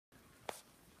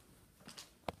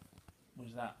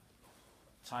Was that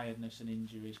tiredness and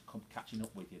injuries catching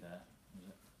up with you there?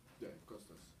 Was it? Yeah, it cost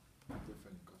us.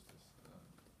 Definitely cost us.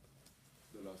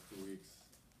 The last 2 weeks,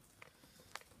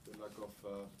 the lack of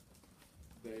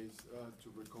days to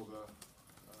recover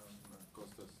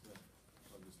cost us. Yeah.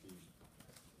 Obviously,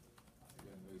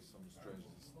 again, there's some strange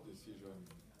decision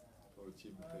for a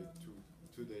team to play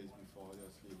two days before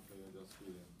Huddersfield, play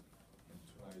Huddersfield, and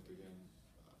tonight again.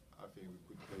 I think we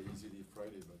could play easily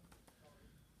Friday, but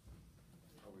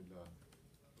I will not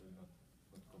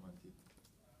comment it.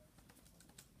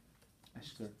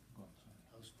 Esther, go on, sorry.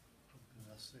 I was going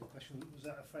to ask the question, was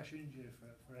that a fresh injury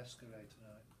for Escaré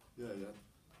tonight? Yeah.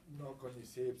 Knock on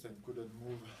his hips and couldn't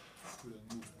move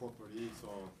properly,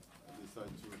 so I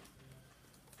decided to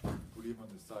put him on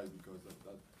the side because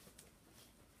that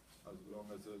as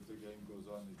long as the game goes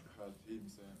on, it hurts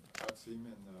him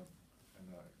and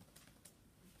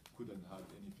couldn't add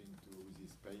anything with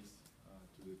his pace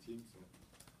to the team, so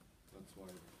that's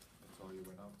why he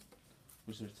went out.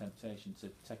 Was there a temptation to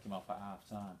take him off at half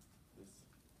time? Yes.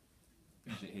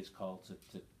 Was it his call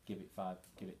to give it 5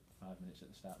 minutes at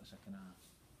the start of the second half?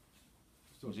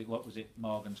 So was it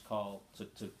Morgan's call to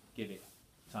give it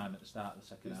time at the start of the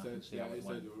second half and see how it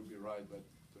went? He said it would be right, but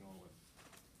you know it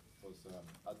was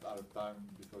at half time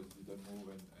because he didn't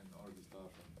move and all this stuff,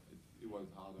 and it was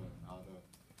harder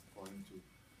for him to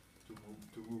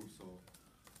move. So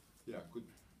yeah, could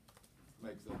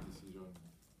make that decision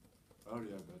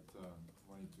earlier, but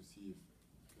wanted to see if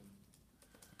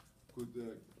could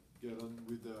get on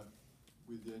with the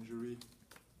injury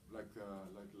like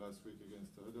last week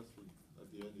against Huddersfield. At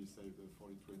the end, he saved the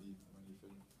 40-20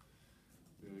 manifest.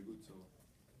 Very good. So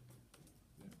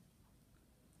yeah.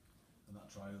 And that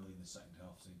try early in the second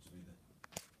half seemed to be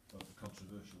both the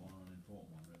controversial one and an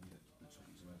important one, really, that took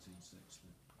it to 18-6.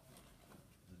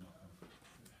 The knockout.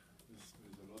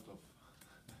 There's a lot of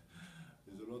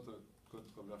there's a lot of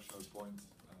controversial points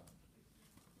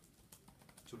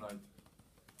tonight.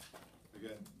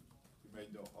 Again, we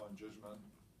made our own judgment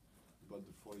about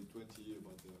the 40-20,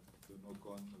 about the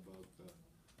knock-on, about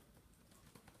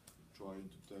trying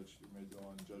to touch. We made our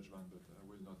own judgment, but I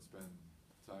will not spend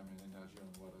time and energy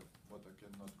on what I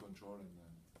cannot control, and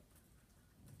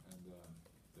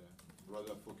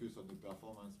rather focus on the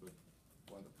performance. But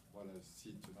what I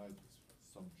see tonight is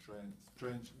some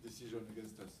strange decision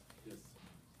against us. Yes.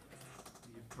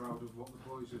 Are you proud of what the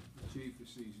boys have achieved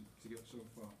this season to get so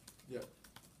far? Yeah.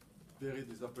 Very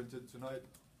disappointed tonight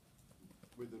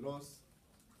with the loss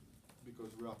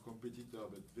because we are competitor,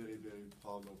 but very, very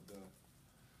proud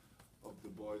of the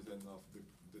boys and of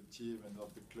the team and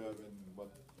of the club and what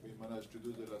we managed to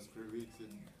do the last 3 weeks in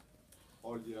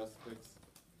all the aspects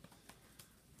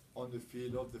on the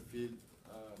field, off the field.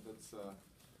 That's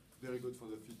very good for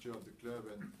the future of the club,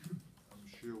 and I'm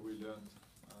sure we learned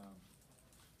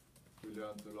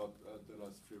a lot the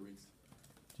last 3 weeks.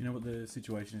 Do you know what the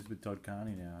situation is with Todd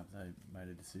Carney now? Have they made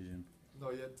a decision?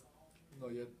 Not yet,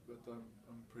 but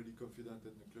I'm pretty confident,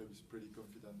 and the club is pretty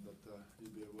confident that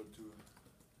he'll be able to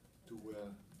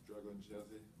wear Dragon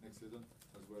jersey next season,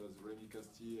 as well as Remy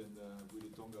Castille and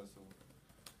Willy Tonga. So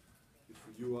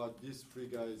if you add these 3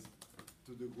 guys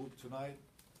to the group tonight,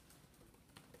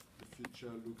 the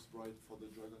future looks bright for the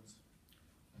Dragons.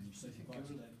 And you say goodbye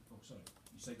to David. Oh, sorry.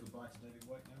 You say goodbye to David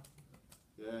White now?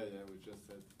 Yeah, we just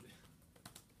said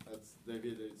that's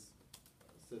David is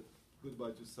said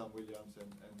goodbye to Sam Williams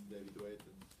and David White,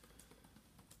 and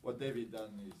what David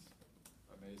done is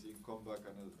amazing. Come back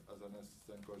as an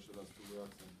assistant coach the last 2 years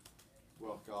and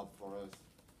work hard for us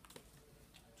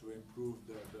to improve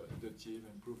the team,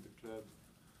 improve the club.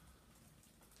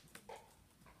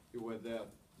 He was there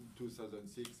in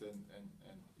 2006 and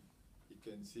he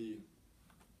can see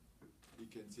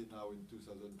now in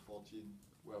 2014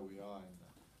 where we are,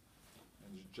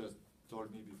 and he just told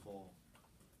me before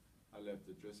I left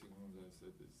the dressing room that I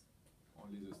said it's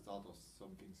only the start of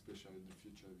something special in the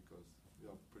future because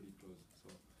we are pretty close. So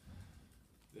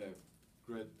yeah,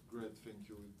 great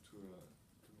thank you to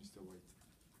Mr. White.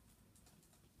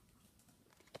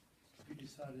 Have you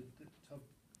decided that Todd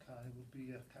Carney will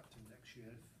be a captain next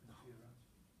year if you're right?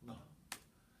 No.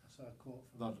 I saw a quote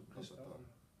from Not at Chris all.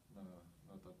 Doherty. No,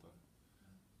 not at all.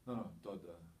 No, Todd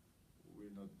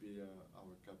will not be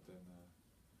our captain.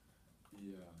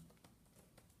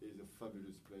 He's a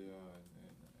fabulous player,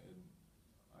 and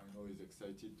I know he's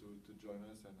excited to join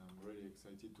us, and I'm really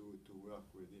excited to work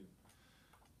with him.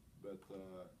 But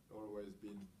always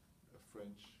been a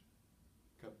French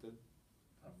captain.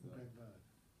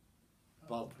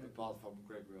 Apart from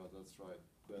Greg Bird, that's right.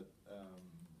 But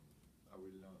I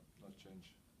will not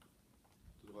change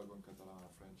to Dragon Catalan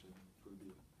or French, and it will be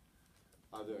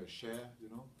either a share,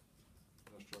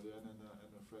 Australian and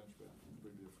a French player,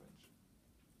 Rugby French.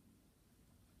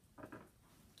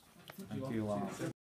 Thank you, Laurent.